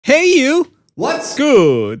Hey you! What's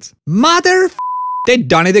Good? They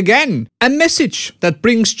done it again! A message that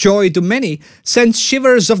brings joy to many sends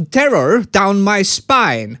shivers of terror down my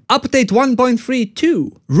spine. Update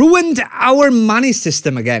 1.32 ruined our money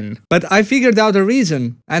system again. But I figured out a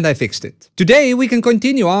reason and I fixed it. Today we can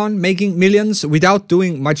continue on making millions without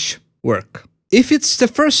doing much work. If it's the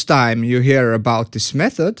first time you hear about this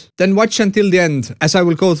method, then watch until the end as I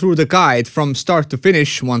will go through the guide from start to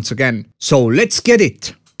finish once again. So let's get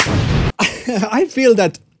it! I feel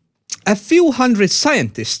that a few hundred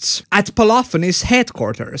scientists at Polyphony's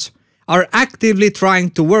headquarters are actively trying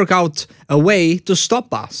to work out a way to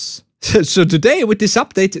stop us. So today with this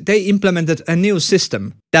update they implemented a new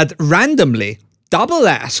system that randomly double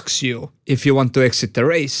asks you if you want to exit the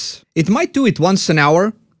race. It might do it once an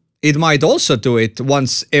hour, it might also do it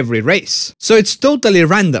once every race. So it's totally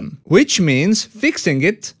random, which means fixing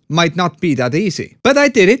it might not be that easy. But I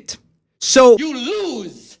did it. So you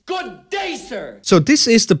lose? Good day, sir! So this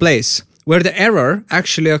is the place where the error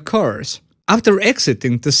actually occurs. After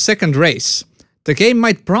exiting the second race, the game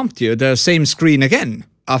might prompt you the same screen again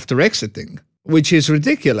after exiting, which is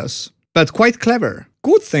ridiculous, but quite clever.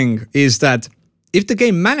 Good thing is that if the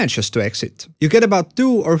game manages to exit, you get about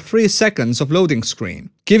 2 or 3 seconds of loading screen,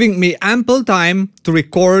 giving me ample time to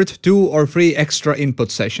record 2 or 3 extra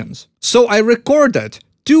input sessions. So I recorded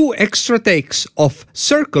 2 extra takes of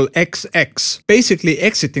Circle XX, basically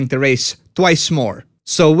exiting the race twice more.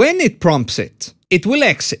 So when it prompts it, it will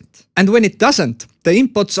exit. And when it doesn't, the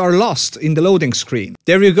inputs are lost in the loading screen.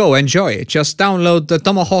 There you go, enjoy. Just download the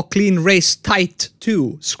Tomahawk Clean Race Tight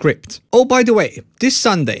 2 script. Oh, by the way, this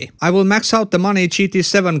Sunday I will max out the money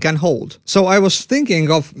GT7 can hold. So I was thinking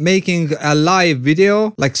of making a live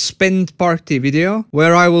video, like spend party video,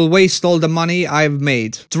 where I will waste all the money I've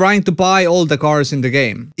made trying to buy all the cars in the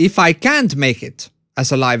game. If I can't make it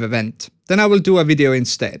as a live event, then I will do a video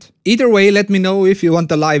instead. Either way, let me know if you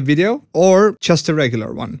want a live video or just a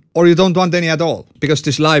regular one. Or you don't want any at all, because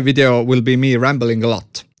this live video will be me rambling a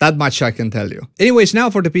lot. That much I can tell you. Anyways, now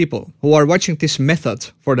for the people who are watching this method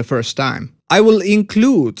for the first time. I will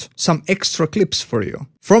include some extra clips for you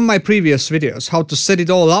from my previous videos, how to set it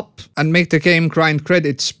all up and make the game grind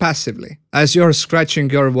credits passively, as you're scratching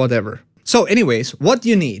your whatever. So anyways, what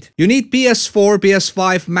you need? You need PS4,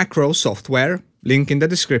 PS5 macro software, link in the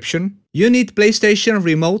description. You need PlayStation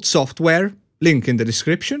Remote software, link in the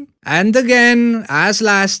description. And again, as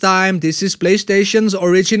last time, this is PlayStation's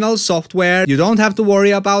original software. You don't have to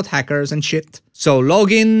worry about hackers and shit. So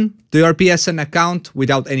log in to your PSN account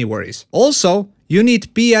without any worries. Also, you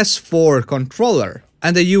need PS4 controller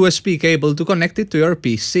and a USB cable to connect it to your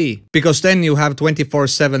PC, because then you have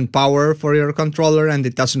 24/7 power for your controller and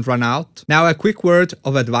it doesn't run out. Now a quick word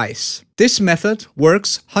of advice. This method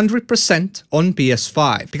works 100% on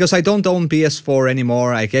PS5, because I don't own PS4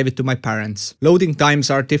 anymore, I gave it to my parents. Loading times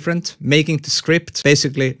are different, making the script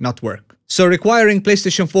basically not work. So requiring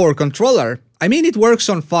PlayStation 4 controller, I mean it works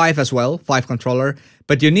on 5 as well, 5 controller,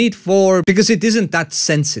 but you need 4 because it isn't that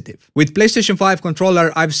sensitive. With PlayStation 5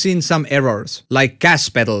 controller, I've seen some errors, like gas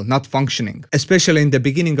pedal not functioning, especially in the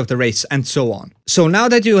beginning of the race and so on. So now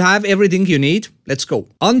that you have everything you need, let's go.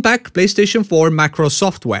 Unpack PlayStation 4 macro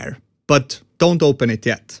software, but don't open it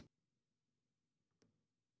yet.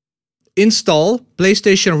 Install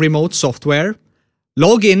PlayStation Remote software,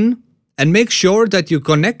 log in, and make sure that you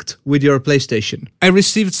connect with your PlayStation. I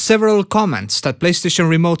received several comments that PlayStation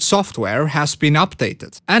Remote software has been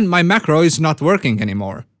updated, and my macro is not working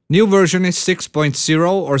anymore. New version is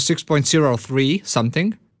 6.0 or 6.03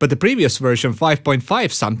 something, but the previous version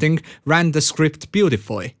 5.5 something ran the script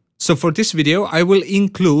beautifully. So for this video I will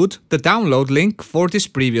include the download link for this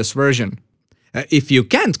previous version. If you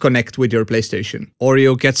can't connect with your PlayStation, or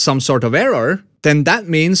you get some sort of error, then that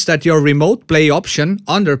means that your remote play option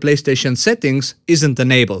under PlayStation settings isn't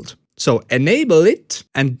enabled. So enable it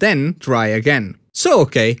and then try again. So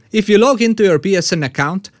okay, if you log into your PSN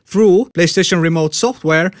account through PlayStation Remote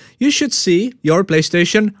software, you should see your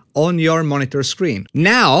PlayStation on your monitor screen.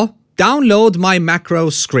 Now, download my macro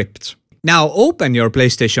script. Now open your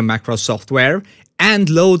PlayStation macro software and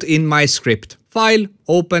load in my script. File,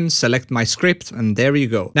 open, select my script, and there you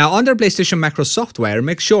go. Now under PlayStation macro software,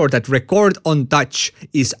 make sure that record on touch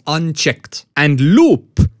is unchecked and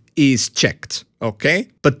loop is checked, okay?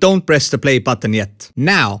 But don't press the play button yet.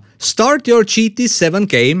 Now, start your GT7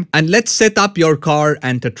 game and let's set up your car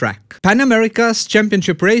and the track. Pan America's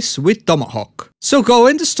Championship race with Tomahawk. So go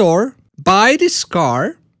in the store, buy this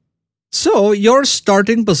car. So your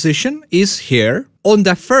starting position is here on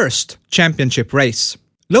the first championship race.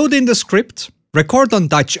 Load in the script. Record on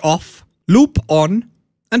Dutch off, loop on,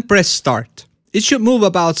 and press start. It should move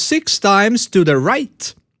about 6 times to the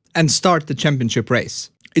right and start the championship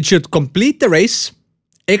race. It should complete the race,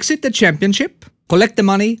 exit the championship, collect the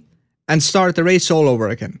money, and start the race all over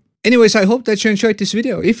again. Anyways, I hope that you enjoyed this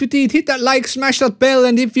video. If you did, hit that like, smash that bell,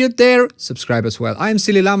 and if you dare, subscribe as well. I'm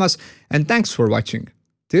SillyLlamaz, and thanks for watching.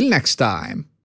 Till next time.